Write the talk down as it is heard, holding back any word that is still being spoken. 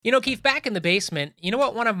You know, Keith, back in the basement, you know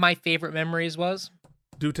what one of my favorite memories was?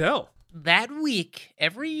 Do tell. That week,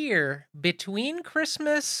 every year, between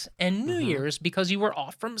Christmas and New Hmm. Year's, because you were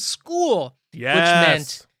off from school, which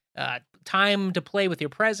meant Yes. time to play with your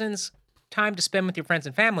presents, time to spend with your friends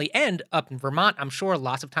and family, and up in Vermont, I'm sure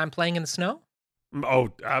lots of time playing in the snow.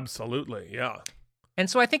 Oh, absolutely. Yeah. And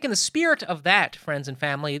so I think, in the spirit of that, friends and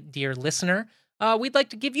family, dear listener, we'd like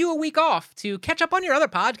to give you a week off to catch up on your other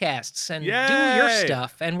podcasts and do your Yay.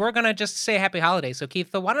 stuff. And we're going to just say happy holidays. So,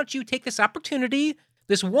 Keith, why don't you take this opportunity,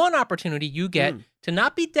 this one opportunity you get, Mm. to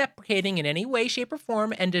not be deprecating in any way, shape, or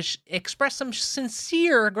form and to express some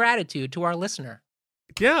sincere gratitude to our listener?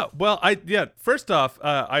 Yeah. Well, First off,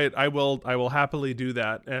 I will happily do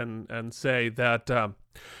that and say that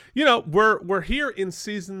we're here in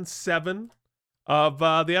season 7 of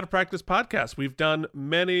the Out of Practice podcast. We've done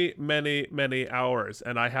many, many, many hours,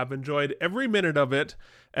 and I have enjoyed every minute of it.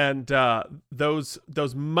 And those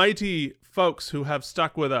mighty folks who have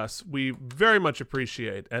stuck with us, we very much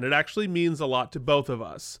appreciate, and it actually means a lot to both of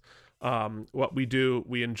us. What we do,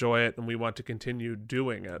 we enjoy it, and we want to continue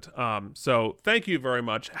doing it. So thank you very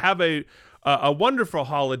much. Have a wonderful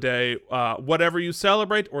holiday, whatever you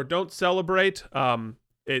celebrate or don't celebrate.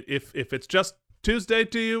 If it's just Tuesday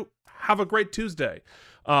to you, have a great Tuesday.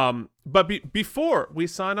 But before we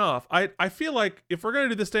sign off, I feel like if we're gonna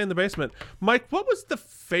do this day in the basement, Mike, what was the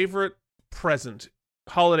favorite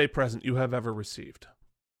holiday present you have ever received?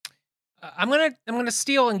 I'm gonna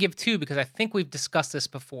steal and give two because I think we've discussed this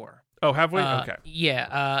before. Oh, have we? Okay.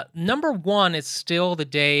 Yeah. Number one is still the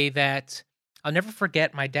day that I'll never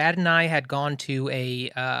forget. My dad and I had gone to a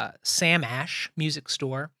Sam Ash music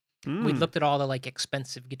store. We Mm. looked at all the like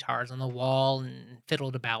expensive guitars on the wall and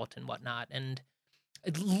fiddled about and whatnot, and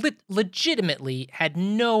it legitimately had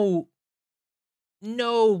no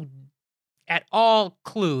at all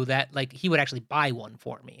clue that like he would actually buy one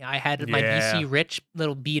for me. I had my Yeah. BC Rich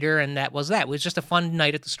little beater, and that was that. It was just a fun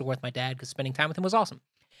night at the store with my dad because spending time with him was awesome.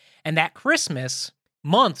 And that Christmas,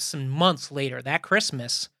 months and months later, that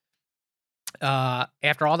Christmas,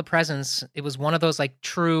 after all the presents, it was one of those like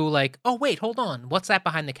true, like, oh, wait, hold on. What's that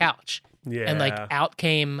behind the couch? Yeah. And like out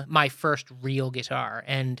came my first real guitar.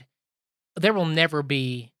 And there will never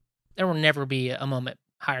be a moment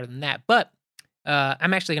higher than that. But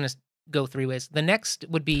I'm actually gonna go 3 ways. The next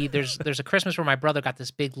would be there's a Christmas where my brother got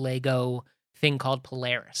this big Lego thing called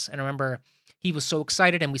Polaris. And I remember he was so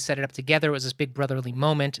excited and we set it up together. It was this big brotherly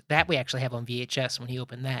moment that we actually have on VHS when he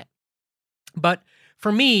opened that. But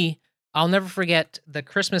for me, I'll never forget the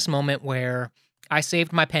Christmas moment where I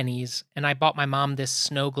saved my pennies and I bought my mom this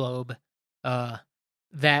snow globe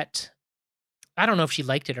that I don't know if she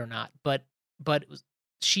liked it or not, but it was,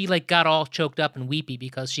 she like got all choked up and weepy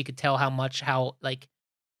because she could tell how much I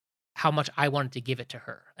wanted to give it to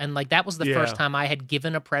her. And like that was the first Yeah. time I had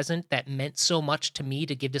given a present that meant so much to me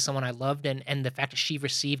to give to someone I loved, and the fact that she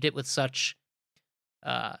received it with such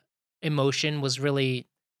uh emotion was really,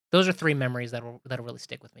 those are 3 memories that'll really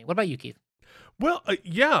stick with me. What about you, Keith? Well,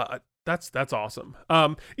 yeah, that's awesome.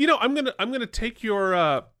 I'm gonna take your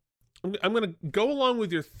I'm gonna go along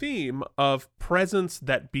with your theme of presents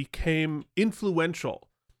that became influential,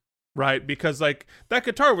 right? Because like that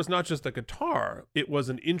guitar was not just a guitar; it was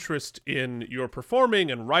an interest in your performing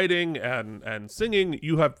and writing and singing.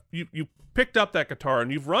 You picked up that guitar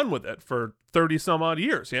and you've run with it for 30 some odd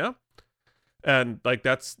years, yeah. And like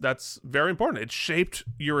that's very important. It shaped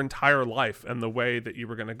your entire life and the way that you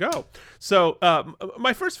were going to go. So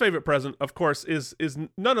my first favorite present, of course, is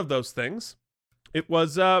none of those things. It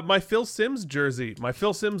was my Phil Simms jersey, my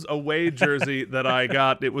Phil Simms away jersey that I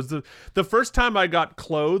got. It was the first time I got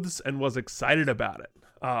clothes and was excited about it.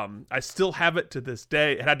 I still have it to this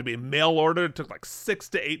day. It had to be mail order. It took like 6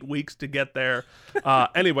 to 8 weeks to get there.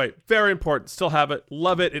 Anyway, very important. Still have it.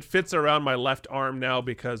 Love it. It fits around my left arm now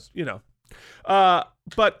because,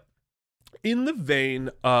 but in the vein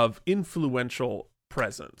of influential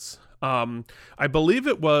presents, I believe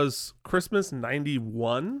it was Christmas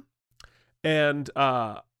 91, and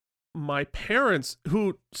my parents,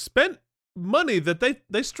 who spent money that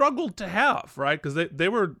they struggled to have, right? Because they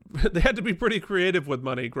were they had to be pretty creative with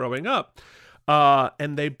money growing up.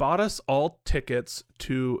 And they bought us all tickets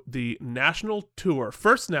to the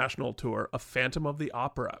first national tour of Phantom of the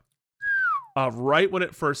Opera. Right when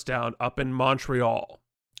it first down up in Montreal.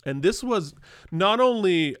 And this was not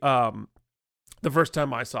only the first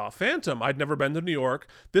time I saw Phantom. I'd never been to New York.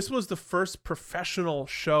 This was the first professional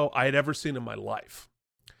show I had ever seen in my life.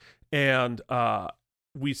 And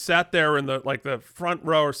we sat there in the front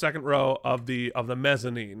row or second row of the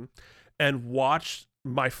mezzanine and watched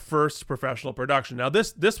my first professional production. Now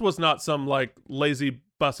this was not some like lazy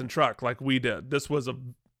bus and truck like we did. This was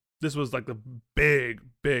This was like a big,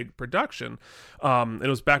 big production. It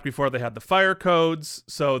was back before they had the fire codes,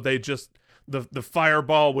 so they just the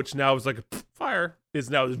fireball, which now is like a fire, is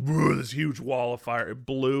now this huge wall of fire. It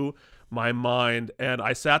blew my mind, and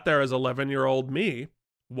I sat there as 11-year-old me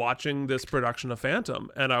watching this production of Phantom,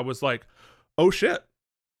 and I was like, oh shit,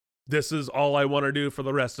 this is all I want to do for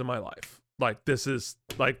the rest of my life. Like, this is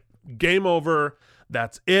like game over.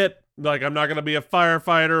 That's it. Like, I'm not going to be a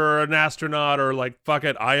firefighter or an astronaut or like, fuck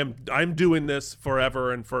it. I'm doing this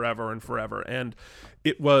forever and forever and forever. And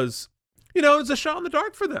it was, it was a shot in the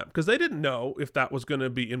dark for them because they didn't know if that was going to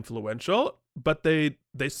be influential, but they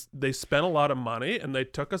spent a lot of money and they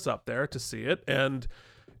took us up there to see it. And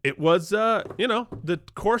it was, the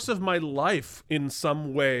course of my life in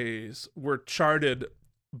some ways were charted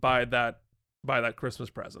by that Christmas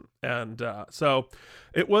present. And so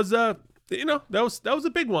it was, that was a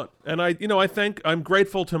big one. And I'm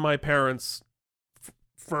grateful to my parents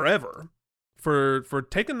forever for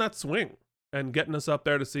taking that swing and getting us up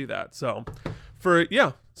there to see that. So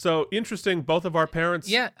so interesting. Both of our parents.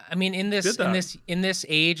 Yeah. I mean, in this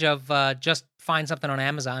age of just find something on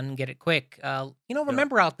Amazon and get it quick,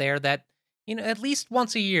 remember out there that, at least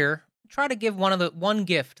once a year, try to give one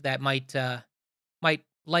gift that might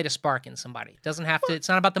light a spark in somebody. It doesn't have to, it's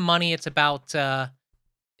not about the money. It's about that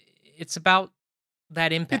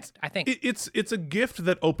impact. I think it's a gift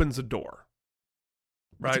that opens a door,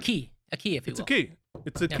 right? It's a key, if you will. It's a key.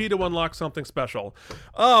 It's a key to unlock something special.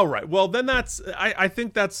 All right. Well, then I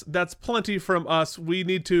think that's plenty from us. We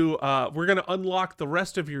need to, we're going to unlock the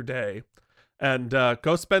rest of your day and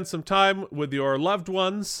go spend some time with your loved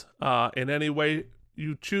ones in any way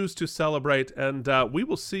you choose to celebrate. And we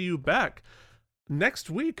will see you back next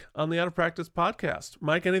week on the Out of Practice podcast.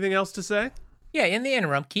 Mike, anything else to say? Yeah, in the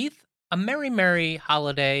interim, Keith, a merry, merry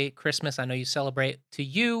holiday, Christmas. I know you celebrate, to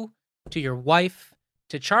you, to your wife,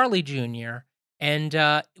 to Charlie Jr., and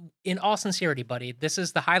in all sincerity, buddy, this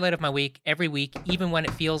is the highlight of my week every week, even when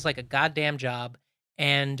it feels like a goddamn job.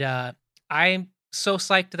 And I'm so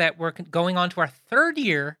psyched that we're going on to our third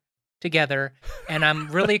year together, and I'm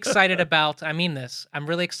really excited about, I'm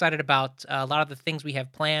really excited about a lot of the things we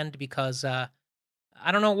have planned because I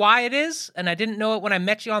don't know why it is, and I didn't know it when I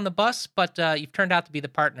met you on the bus, but you've turned out to be the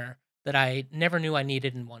partner that I never knew I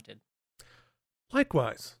needed and wanted.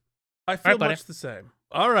 Likewise. I feel much the same.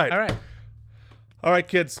 All right. All right,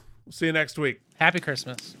 kids. We'll see you next week. Happy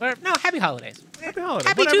Christmas. No, happy holidays. Happy holidays.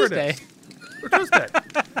 Happy Whatever Tuesday. It is. Or Tuesday.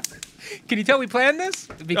 Can you tell we planned this?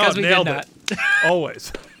 Because we did not.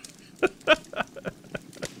 Always.